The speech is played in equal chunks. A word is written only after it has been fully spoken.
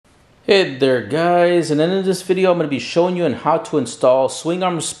Hey there guys, and in this video I'm going to be showing you on how to install swing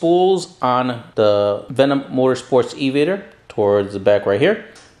arm spools on the Venom Motorsports e-vader towards the back right here.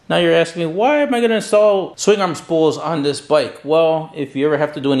 Now you're asking me, why am I going to install swing arm spools on this bike? Well, if you ever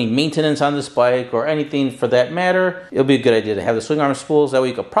have to do any maintenance on this bike or anything for that matter, it'll be a good idea to have the swing arm spools. That way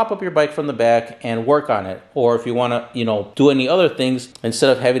you can prop up your bike from the back and work on it. Or if you want to, do any other things,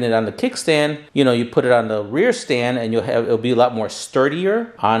 instead of having it on the kickstand, you put it on the rear stand and it'll be a lot more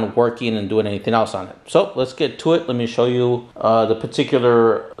sturdier on working and doing anything else on it. So let's get to it. Let me show you the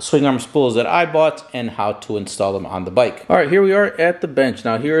particular swing arm spools that I bought and how to install them on the bike. All right, here we are at the bench.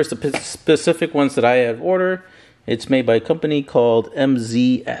 Now here's the specific ones that I have ordered. It's made by a company called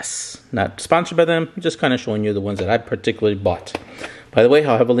MZS. Not sponsored by them, just kind of showing you the ones that I particularly bought. By the way,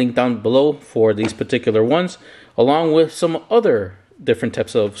 I'll have a link down below for these particular ones, along with some other different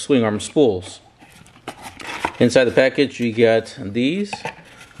types of swing arm spools. Inside the package, you get these.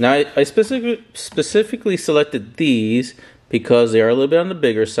 Now, I specifically selected these because they are a little bit on the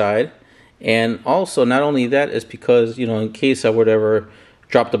bigger side. And also, not only that, is because, in case I would ever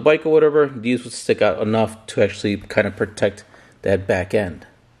drop the bike or whatever, these would stick out enough to actually kind of protect that back end.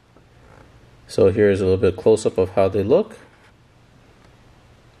 So here's a little bit close-up of how they look.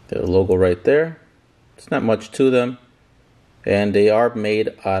 The logo right there. It's not much to them. And they are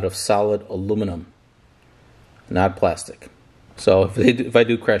made out of solid aluminum, not plastic. So if I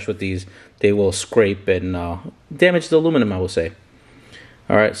do crash with these, they will scrape and damage the aluminum, I will say.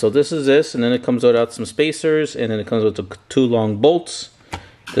 Alright, so this is this, and then it comes without some spacers, and then it comes with the two long bolts.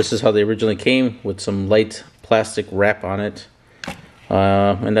 This is how they originally came, with some light plastic wrap on it.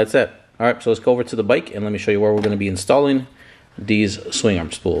 And that's it. Alright, so let's go over to the bike and let me show you where we're going to be installing these swing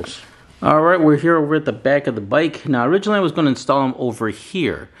arm spools. Alright, we're here over at the back of the bike. Now originally I was going to install them over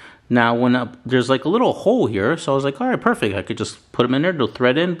here. Now when there's like a little hole here, so I was like, alright, perfect. I could just put them in there, they'll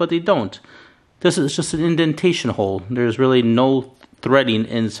thread in, but they don't. This is just an indentation hole. There's really no threading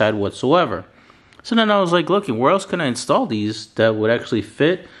inside whatsoever. So then I was like looking, where else can I install these that would actually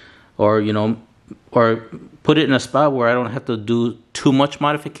fit, or or put it in a spot where I don't have to do too much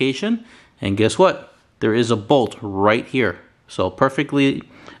modification. And guess what? There is a bolt right here. So perfectly,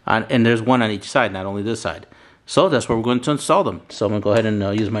 and there's one on each side, not only this side. So that's where we're going to install them. So I'm going to go ahead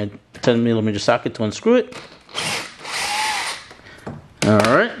and use my 10mm socket to unscrew it.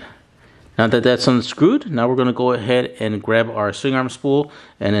 Alright. Now that that's unscrewed, now we're going to go ahead and grab our swing arm spool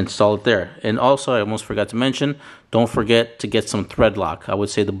and install it there. And also, I almost forgot to mention, don't forget to get some thread lock. I would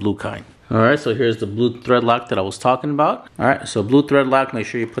say the blue kind. Alright, so here's the blue thread lock that I was talking about. Alright, so blue thread lock, make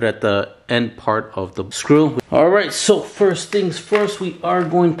sure you put it at the end part of the screw. Alright, so first things first, we are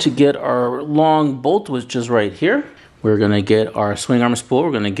going to get our long bolt, which is right here. We're going to get our swing arm spool,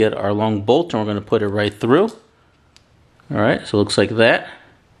 we're going to get our long bolt, and we're going to put it right through. Alright, so it looks like that.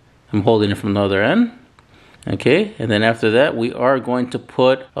 I'm holding it from the other end. Okay, and then after that, we are going to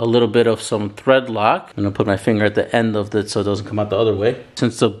put a little bit of some thread lock. I'm going to put my finger at the end of it so it doesn't come out the other way.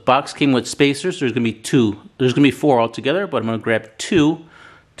 Since the box came with spacers, there's going to be two. There's going to be four altogether, but I'm going to grab two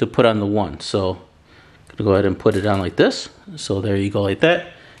to put on the one. So I'm going to go ahead and put it down like this. So there you go, like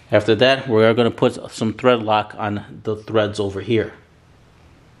that. After that, we are going to put some thread lock on the threads over here.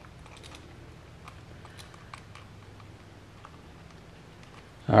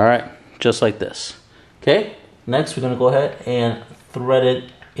 Alright, just like this. Okay, next we're going to go ahead and thread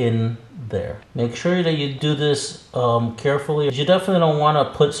it in there. Make sure that you do this carefully. You definitely don't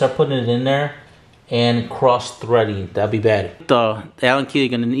want to start putting it in there and cross threading. That'd be bad. The Allen key you're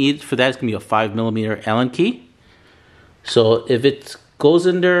going to need for that is going to be a 5mm Allen key. So if it goes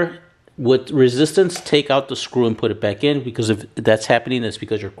in there with resistance, take out the screw and put it back in, because if that's happening, it's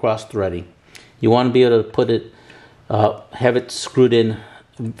because you're cross threading. You want to be able to put it, have it screwed in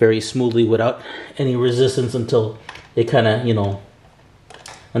very smoothly without any resistance until it kind of,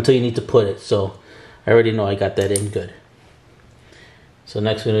 until you need to put it. So I already know I got that in good. So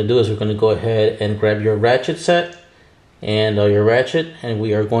next we're going to do is we're going to go ahead and grab your ratchet set and your ratchet, and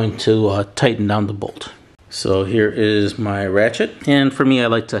we are going to tighten down the bolt. So here is my ratchet, and for me, I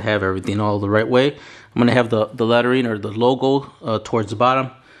like to have everything all the right way. I'm going to have the lettering or the logo towards the bottom,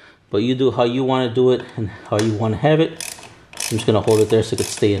 but you do how you want to do it and how you want to have it. I'm just going to hold it there so it can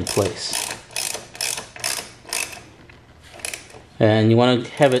stay in place. And you want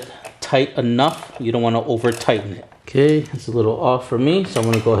to have it tight enough. You don't want to over tighten it. Okay, it's a little off for me, so I'm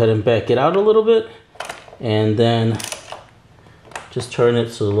going to go ahead and back it out a little bit. And then just turn it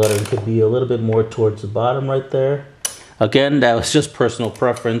so the lettering could be a little bit more towards the bottom right there. Again, that was just personal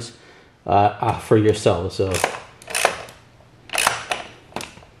preference for yourself. So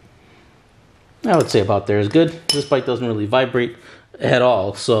I would say about there is good. This bike doesn't really vibrate at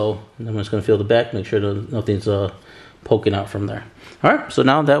all. So I'm just going to feel the back, make sure that nothing's poking out from there. All right, so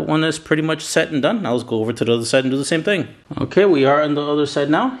now that one is pretty much set and done. Now let's go over to the other side and do the same thing. Okay, we are on the other side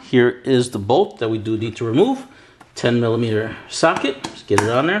now. Here is the bolt that we do need to remove. 10mm socket. Just get it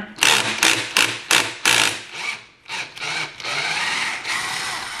on there.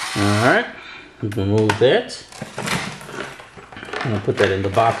 All right, remove that. I'm gonna put that in the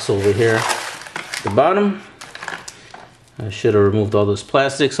box over here at the bottom. I should have removed all this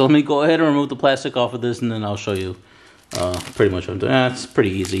plastic, so let me go ahead and remove the plastic off of this, and then I'll show you pretty much what I'm doing. It's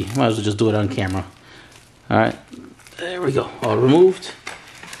pretty easy. Might as well just do it on camera. All right, there we go, all removed.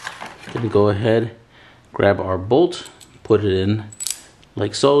 Gonna go ahead, grab our bolt, put it in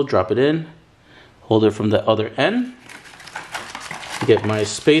like so, drop it in, hold it from the other end. Get my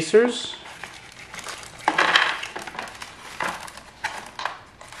spacers.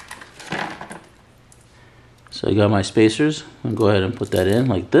 So I got my spacers. I'm gonna go ahead and put that in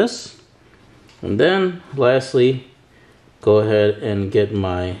like this. And then lastly, go ahead and get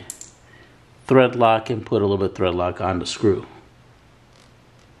my thread lock and put a little bit of thread lock on the screw.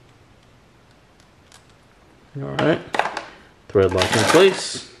 All right, thread lock in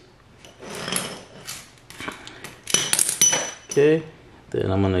place. Okay, then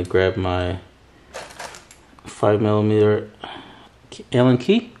I'm gonna grab my 5mm Allen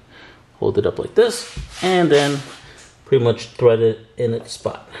key, hold it up like this, and then pretty much thread it in its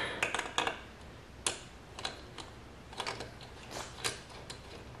spot.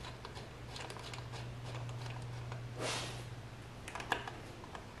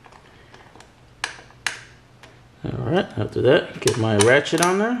 All right, after that, get my ratchet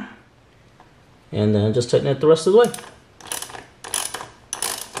on there, and then just tighten it the rest of the way.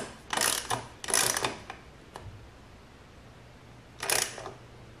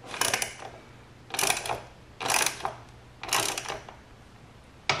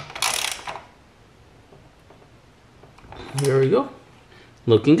 There we go,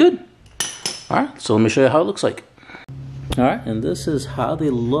 looking good. All right, so let me show you how it looks like. All right, and this is how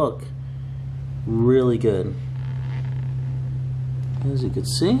they look. Really good. As you can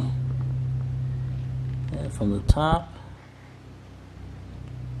see, and from the top,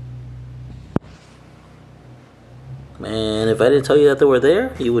 man, if I didn't tell you that they were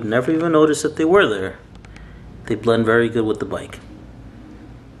there, you would never even notice that they were there. They blend very good with the bike.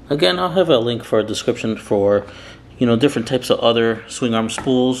 Again, I'll have a link for a description for, you know, different types of other swing arm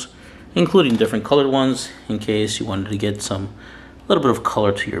spools, including different colored ones, in case you wanted to get a little bit of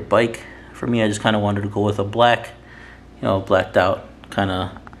color to your bike. For me, I just kind of wanted to go with a black, you know, blacked out kind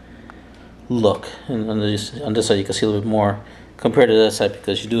of look. And on this side, you can see a little bit more compared to that side,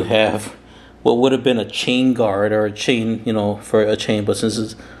 because you do have what would have been a chain guard or a chain, you know, for a chain, but since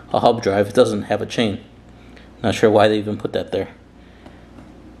it's a hub drive, it doesn't have a chain. Not sure why they even put that there.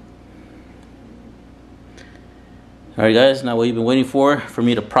 Alright guys, now what you've been waiting for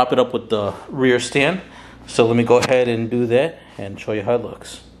me to prop it up with the rear stand. So let me go ahead and do that and show you how it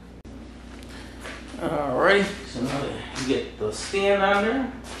looks. Alright, so now you get the stand on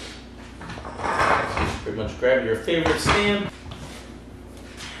there. Pretty much grab your favorite stand,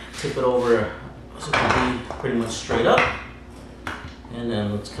 tip it over so it can be pretty much straight up, and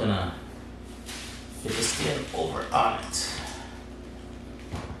then let's kind of get the stand over on it.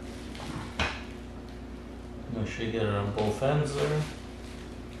 Make sure you get it on both ends there.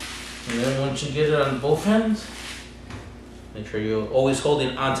 And then once you get it on both ends, make sure you're always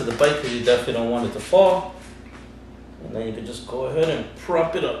holding onto the bike, because you definitely don't want it to fall. And then you can just go ahead and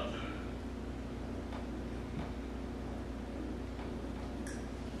prop it up.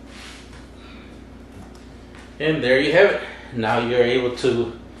 And there you have it. Now you're able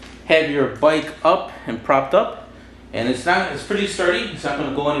to have your bike up and propped up. And it's pretty sturdy. It's not going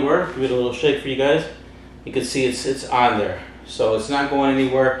to go anywhere. Give it a little shake for you guys. You can see it's on there. So it's not going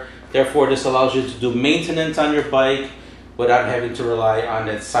anywhere. Therefore, this allows you to do maintenance on your bike without having to rely on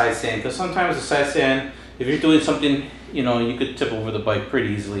that side stand. Because sometimes the side stand, if you're doing something, you know, you could tip over the bike pretty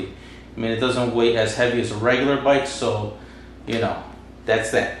easily. I mean, it doesn't weigh as heavy as a regular bike, so, you know, that's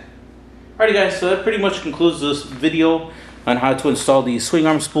that. Alrighty guys, so that pretty much concludes this video on how to install these swing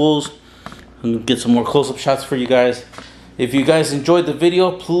arm spools. I'm gonna get some more close-up shots for you guys. If you guys enjoyed the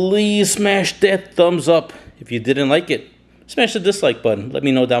video, please smash that thumbs up. If you didn't like it, smash the dislike button. Let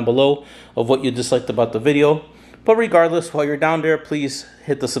me know down below of what you disliked about the video. But regardless, while you're down there, please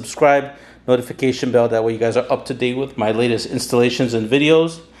hit the subscribe notification bell. That way you guys are up to date with my latest installations and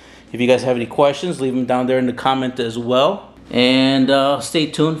videos. If you guys have any questions, leave them down there in the comment as well. And stay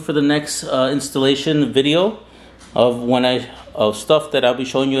tuned for the next installation video of stuff that I'll be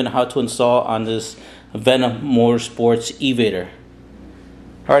showing you and how to install on this Venom Motorsports e-vader.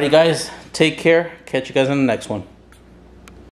 Alrighty guys, take care. Catch you guys in the next one.